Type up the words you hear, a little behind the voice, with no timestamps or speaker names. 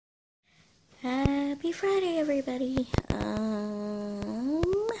Happy Friday, everybody.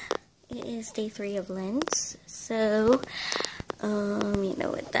 It is day 3 of Lent, so, you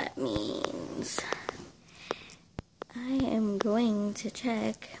know what that means. I am going to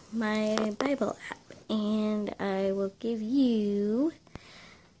check my Bible app, and I will give you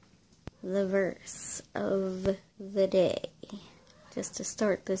the verse of the day, just to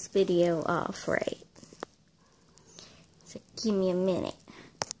start this video off right. So give me a minute.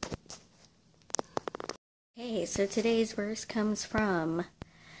 Okay, so today's verse comes from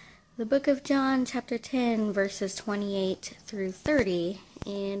the book of John, chapter 10, verses 28 through 30,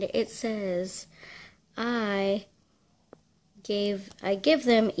 and it says, I give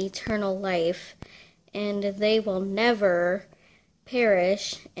them eternal life, and they will never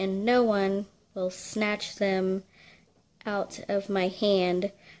perish, and no one will snatch them out of my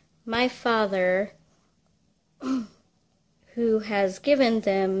hand. My Father, who has given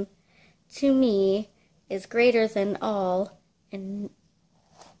them to me, is greater than all, and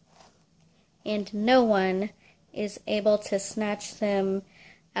no one is able to snatch them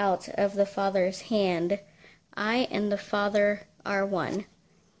out of the Father's hand. I and the Father are one.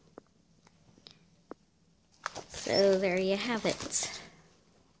 So there you have it.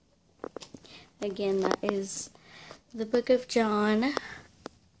 Again, that is the book of John,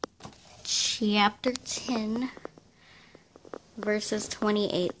 chapter 10, verses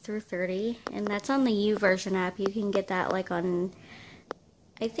 28 through 30, and that's on the YouVersion app. You can get that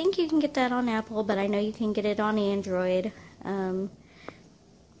I think you can get that on Apple, but I know you can get it on Android. And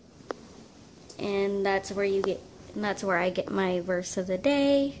that's where I get my verse of the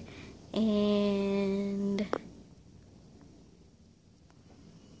day. And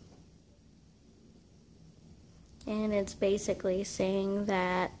it's basically saying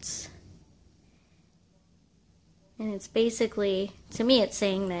that, and it's basically, to me, it's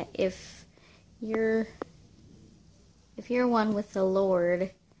saying that if you're one with the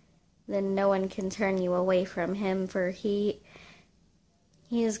Lord, then no one can turn you away from Him, for He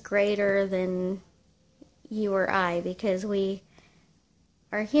is greater than you or I, because we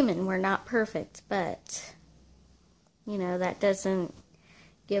are human. We're not perfect, but, you know, that doesn't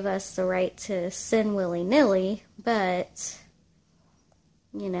give us the right to sin willy-nilly, but,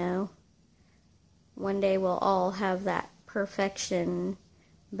 you know, one day we'll all have that perfection,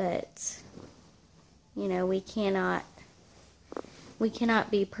 but, you know, we cannot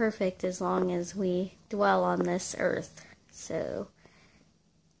be perfect as long as we dwell on this earth. So,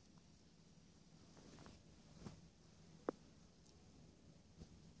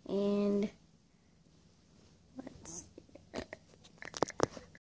 and let's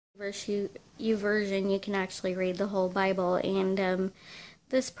see, YouVersion, you can actually read the whole Bible, and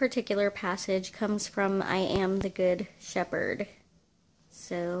this particular passage comes from I Am the Good Shepherd.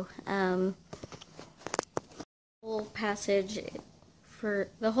 So, the whole passage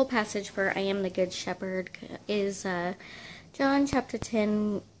for I Am the Good Shepherd is John chapter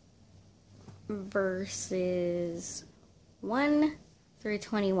 10, verses 1 through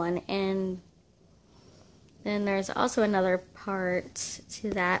 21, and then there's also another part to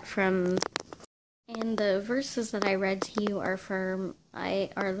that and the verses that I read to you are from I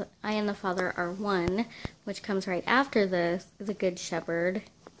and the Father are one, which comes right after the Good Shepherd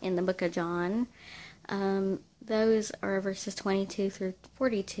in the book of John. Those are verses 22 through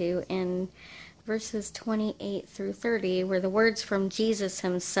 42, and verses 28 through 30 were the words from Jesus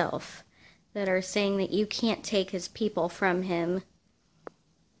Himself that are saying that you can't take His people from Him.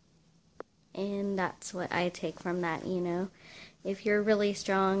 And that's what I take from that, you know. If you're really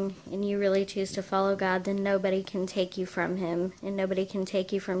strong and you really choose to follow God, then nobody can take you from Him, and nobody can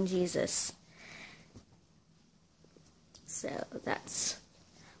take you from Jesus. So that's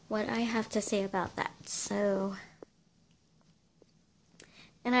what I have to say about that. So,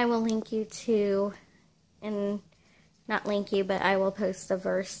 and I will link you to, and not link you, but I will post the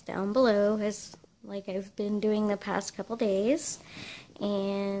verse down below, as like I've been doing the past couple days.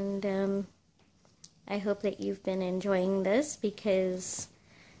 And I hope that you've been enjoying this, because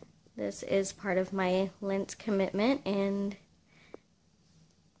this is part of my Lent commitment, and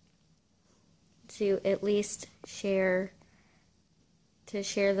to at least share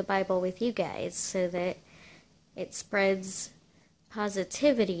the Bible with you guys, so that it spreads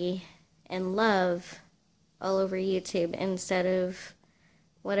positivity and love all over YouTube instead of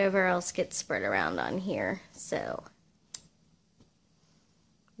whatever else gets spread around on here. So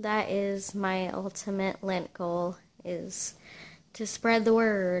that is my ultimate Lent goal, is to spread the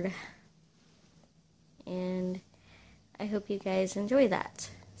word. And I hope you guys enjoy that.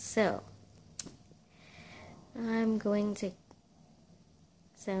 So, I'm going to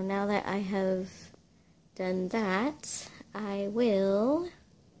So now that I have done that, I will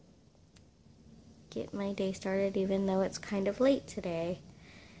get my day started, even though it's kind of late today,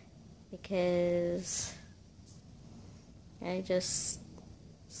 because I just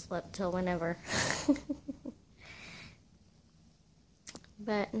slept till whenever.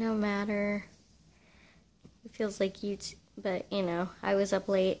 But no matter, it feels like but you know, I was up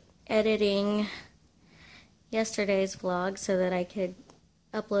late editing yesterday's vlog so that I could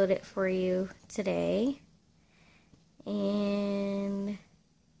upload it for you today. And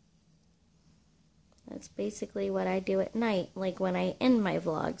that's basically what I do at night, like when I end my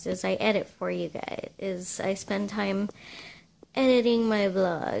vlogs, is I edit for you guys, is I spend time editing my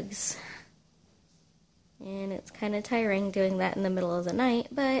vlogs. And it's kind of tiring doing that in the middle of the night,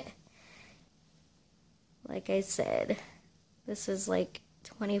 but like I said, this is like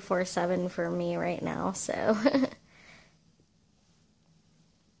 24/7 for me right now, so.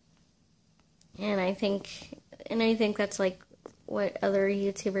 And I think that's like what other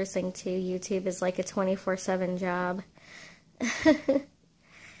YouTubers think too. YouTube is like a 24/7 job.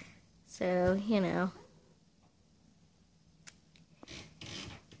 So, you know.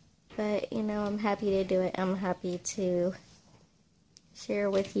 But, you know, I'm happy to do it. I'm happy to share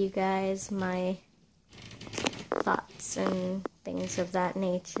with you guys my thoughts and things of that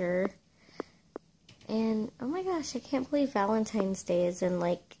nature. And, oh my gosh, I can't believe Valentine's Day is in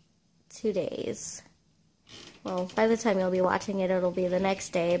like 2 days. Well, by the time you'll be watching it, it'll be the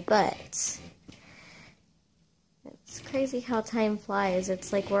next day, but it's crazy how time flies.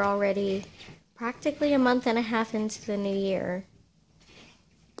 It's like we're already practically a month and a half into the new year.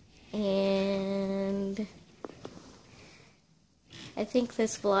 And I think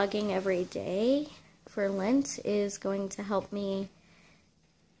this vlogging every day for Lent is going to help me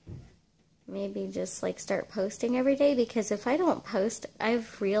maybe just like start posting every day, because if I don't post,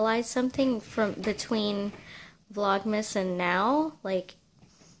 I've realized something from between Vlogmas and now, like,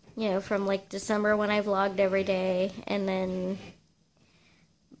 you know, from like December when I vlogged every day, and then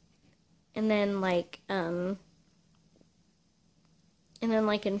in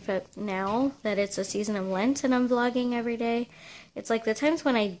now that it's a season of Lent and I'm vlogging every day, it's like the times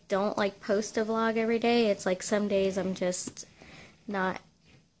when I don't like post a vlog every day, it's like some days I'm just not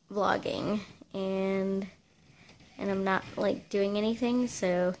vlogging and I'm not like doing anything.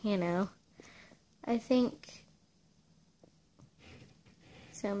 So, you know, I think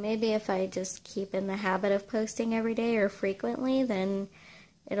so maybe if I just keep in the habit of posting every day or frequently, then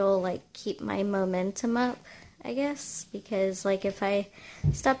it'll like keep my momentum up, I guess, because like if I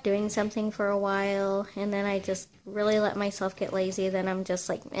stop doing something for a while and then I just really let myself get lazy, then I'm just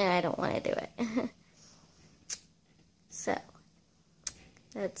like, I don't want to do it. So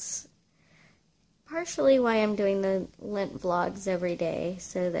that's partially why I'm doing the Lent vlogs every day,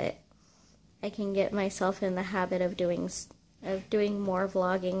 so that I can get myself in the habit of doing more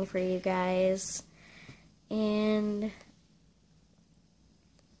vlogging for you guys. And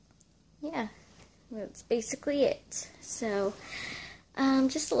yeah, that's basically it. So, that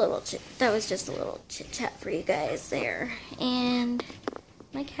was just a little chit chat for you guys there. And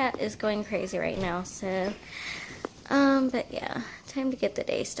my cat is going crazy right now, so, but yeah, time to get the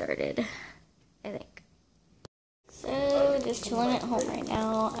day started, I think. So, just chilling at home right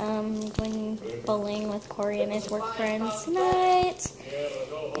now. Going bowling with Corey and his work friends tonight.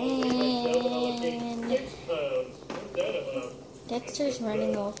 And Dexter's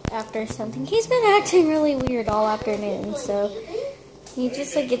running off after something. He's been acting really weird all afternoon, so he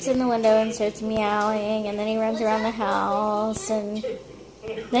just like gets in the window and starts meowing, and then he runs around the house, and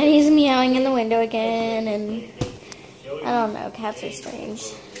then he's meowing in the window again, and I don't know, cats are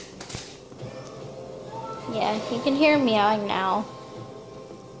strange. Yeah, you can hear him meowing now.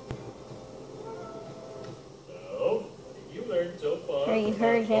 Or you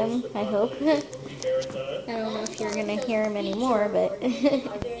heard him, I hope. I don't know if you're going to hear him anymore, but you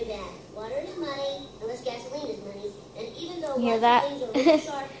hear that?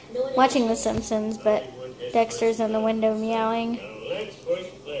 Watching The Simpsons, but Dexter's in the window meowing.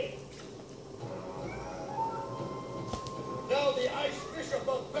 Now the Archbishop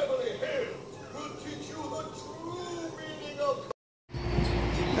of Beverly Hills will teach you the true meaning of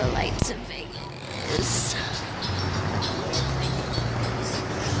The lights of Vegas.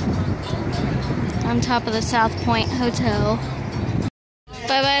 On top of the South Point Hotel.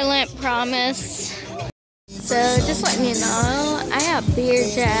 Bye-bye, Lent promise. So, just letting you know, I have beer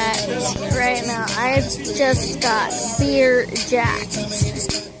jacked right now. I just got beer jacked.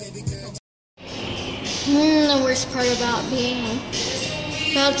 The worst part about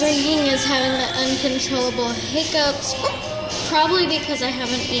drinking is having the uncontrollable hiccups. Probably because I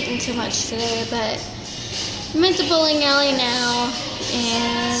haven't eaten too much today, but I'm at the bowling alley now,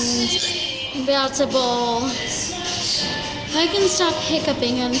 and I'm about to bowl. If I can stop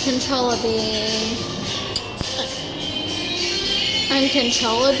hiccuping uncontrollably.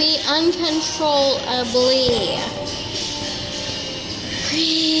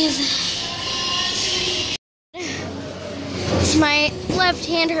 Breathe. My left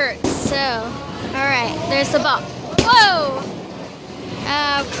hand hurts, so. Alright, there's the ball. Whoa!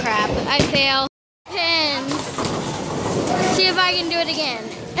 Oh, crap. I fail. Pins. See if I can do it again.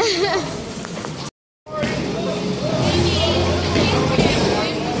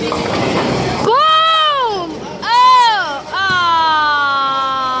 Boom! Oh!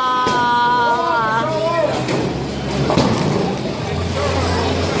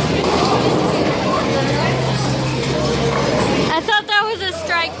 I thought that was a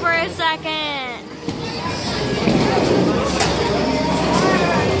strike for a second.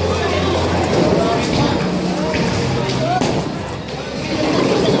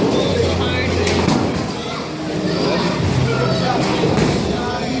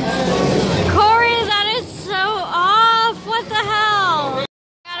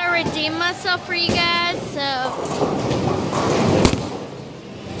 Myself for you guys, so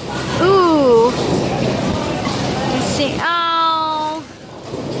ooh, let's see. Oh,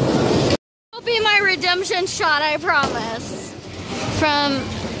 it'll be my redemption shot, I promise, from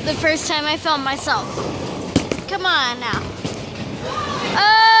the first time I filmed myself. Come on now.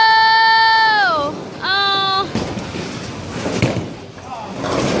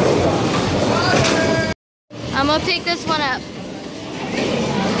 I'm gonna pick this one up.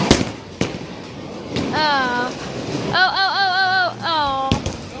 Oh.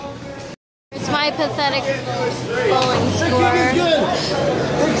 It's my pathetic bowling score.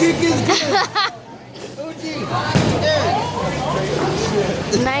 Her kick is good.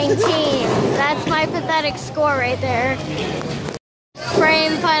 19. That's my pathetic score right there.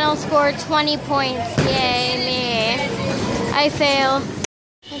 Frame final score 20 points. Yay, me. I fail.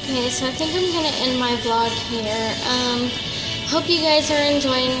 Okay, so I think I'm gonna end my vlog here. Hope you guys are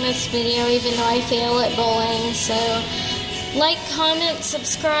enjoying this video, even though I fail at bowling. So, like, comment,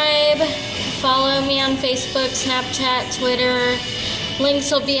 subscribe, follow me on Facebook, Snapchat, Twitter.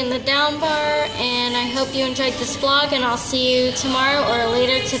 Links will be in the down bar, and I hope you enjoyed this vlog, and I'll see you tomorrow or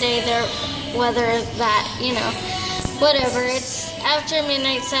later today. Whether that, whatever. It's after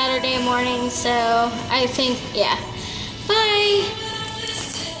midnight Saturday morning, so I think, yeah. Bye!